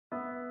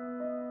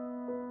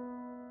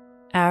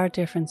Our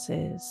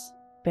differences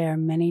bear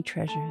many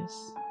treasures.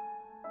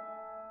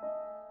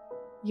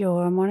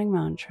 Your morning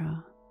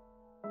mantra: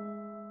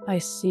 I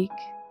seek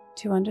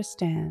to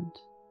understand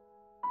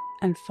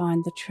and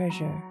find the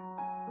treasure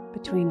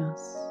between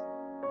us.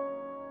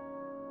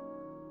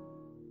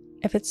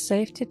 If it's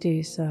safe to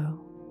do so,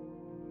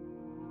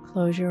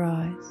 close your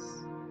eyes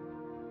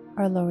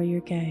or lower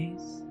your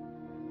gaze.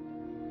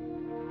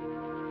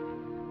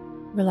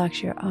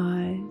 Relax your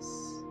eyes,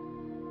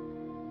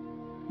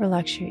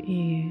 relax your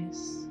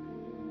ears,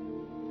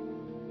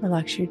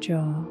 relax your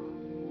jaw.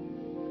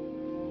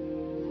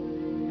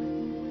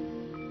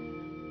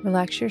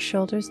 Relax your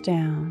shoulders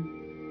down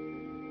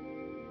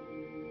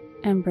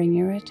and bring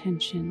your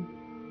attention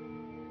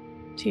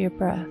to your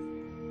breath.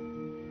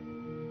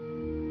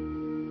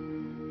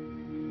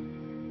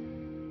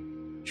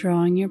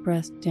 Drawing your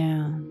breath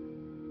down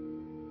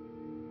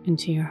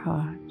into your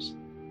heart.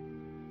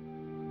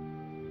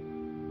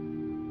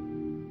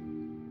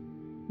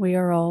 We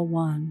are all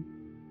one,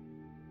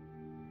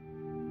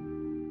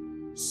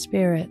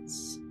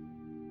 spirits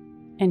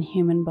and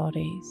human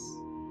bodies,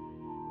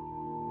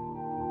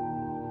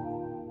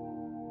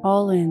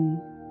 all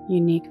in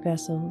unique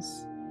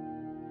vessels,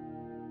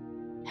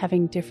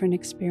 having different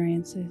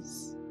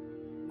experiences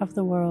of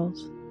the world.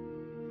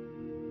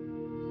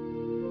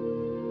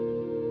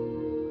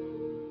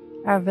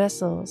 Our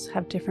vessels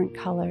have different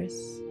colors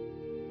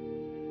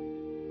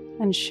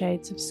and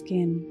shades of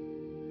skin,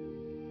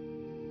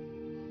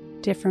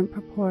 different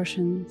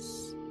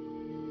proportions,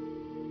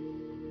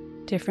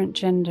 different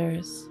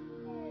genders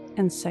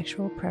and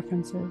sexual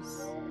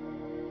preferences,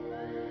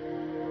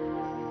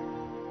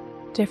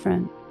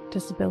 different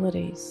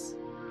disabilities.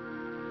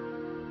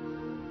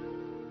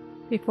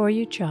 Before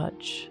you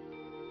judge,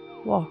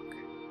 walk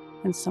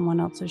in someone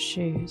else's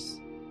shoes.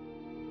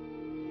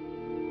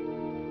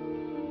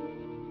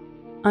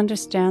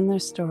 Understand their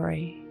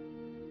story,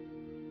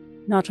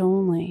 not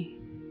only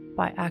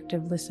by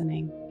active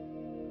listening,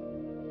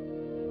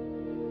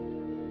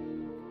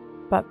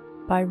 but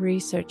by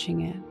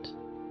researching it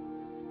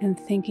and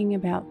thinking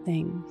about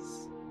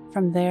things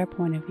from their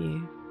point of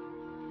view,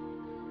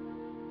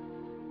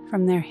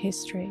 from their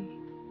history.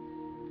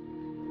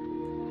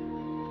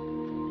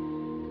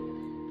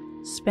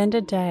 Spend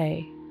a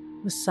day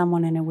with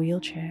someone in a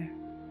wheelchair.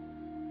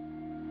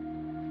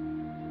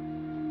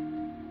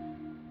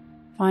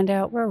 Find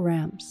out where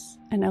ramps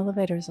and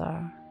elevators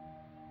are.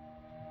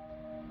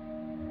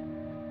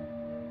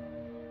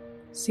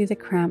 See the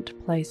cramped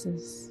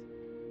places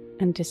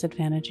and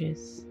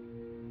disadvantages.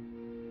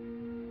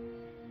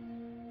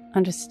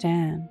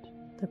 Understand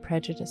the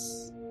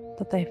prejudice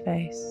that they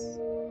face.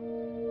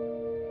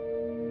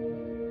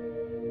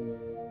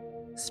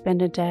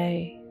 Spend a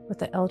day with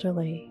the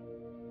elderly.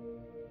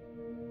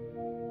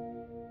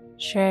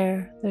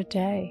 Share their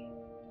day,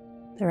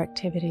 their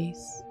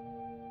activities,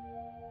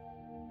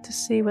 to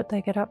see what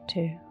they get up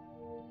to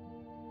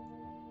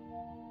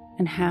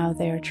and how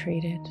they are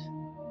treated.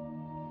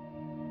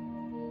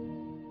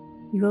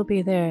 You will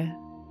be there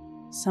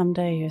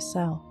someday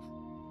yourself,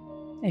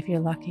 if you're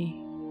lucky.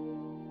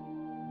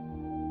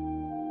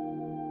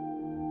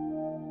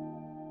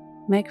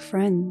 Make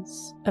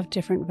friends of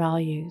different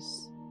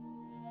values,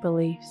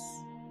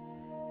 beliefs,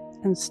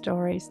 and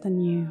stories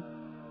than you.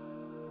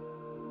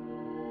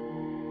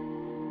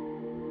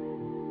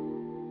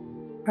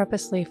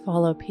 Purposely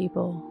follow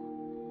people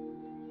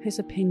whose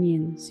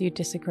opinions you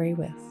disagree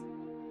with.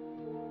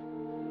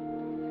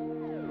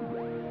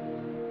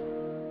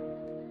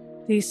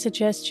 These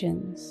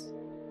suggestions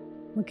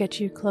will get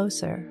you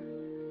closer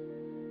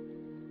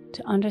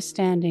to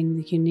understanding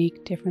the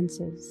unique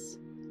differences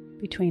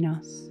between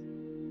us,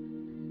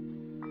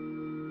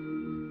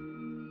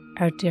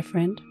 our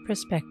different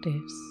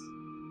perspectives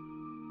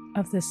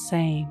of the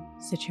same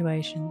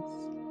situations.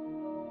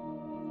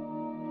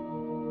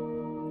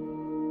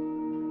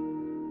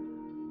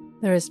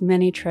 There is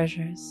many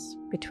treasures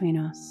between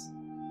us.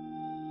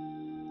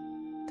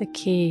 The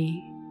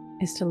key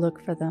is to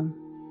look for them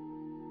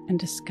and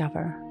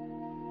discover.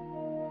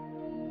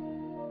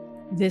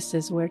 This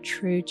is where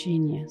true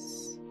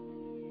genius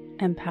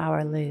and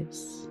power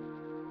lives.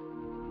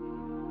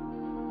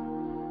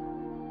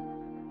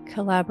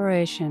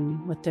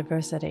 Collaboration with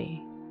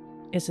diversity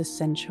is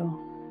essential.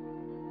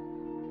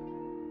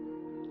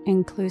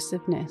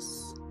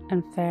 Inclusiveness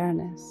and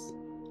fairness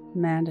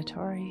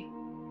mandatory.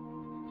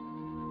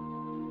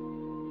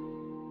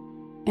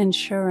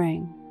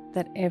 Ensuring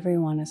that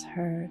everyone is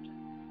heard.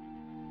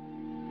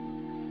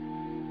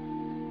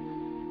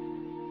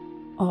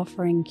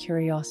 Offering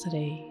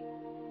curiosity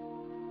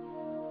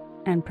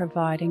and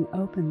providing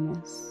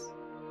openness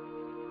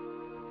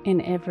in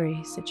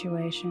every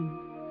situation.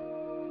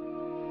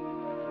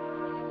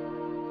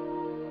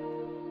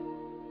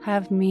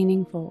 Have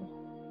meaningful,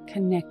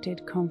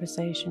 connected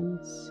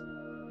conversations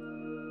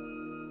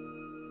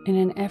in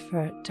an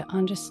effort to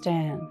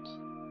understand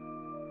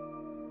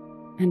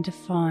and to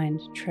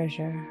find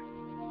treasure,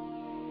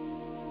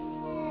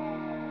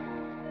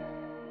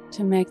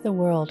 to make the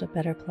world a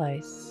better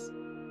place,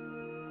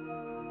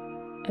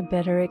 a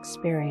better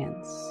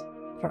experience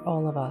for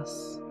all of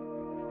us.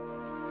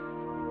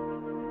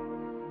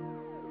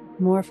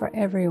 More for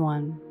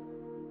everyone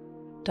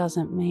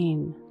doesn't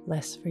mean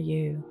less for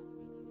you.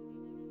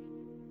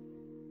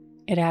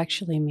 It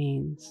actually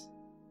means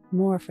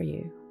more for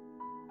you.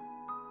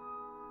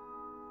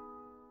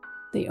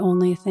 The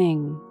only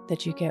thing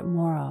that you get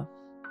more of,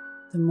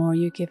 the more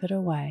you give it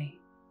away,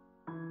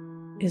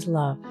 is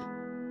love.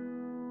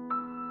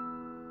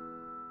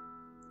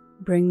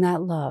 Bring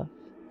that love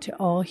to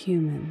all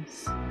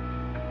humans,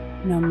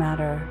 no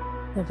matter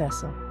the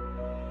vessel.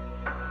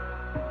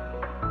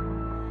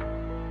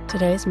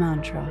 Today's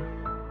mantra: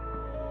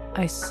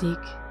 I seek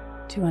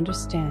to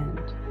understand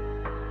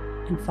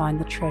and find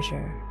the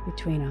treasure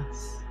between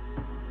us.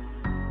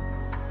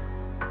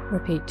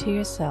 Repeat to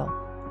yourself,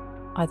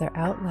 either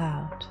out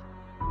loud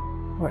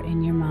or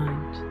in your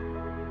mind: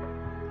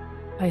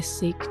 I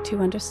seek to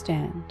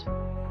understand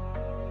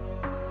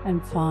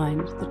and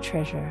find the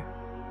treasure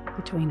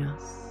between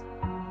us.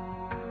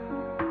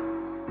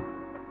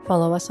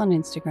 Follow us on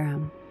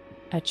Instagram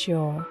at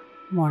Your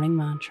Morning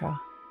Mantra.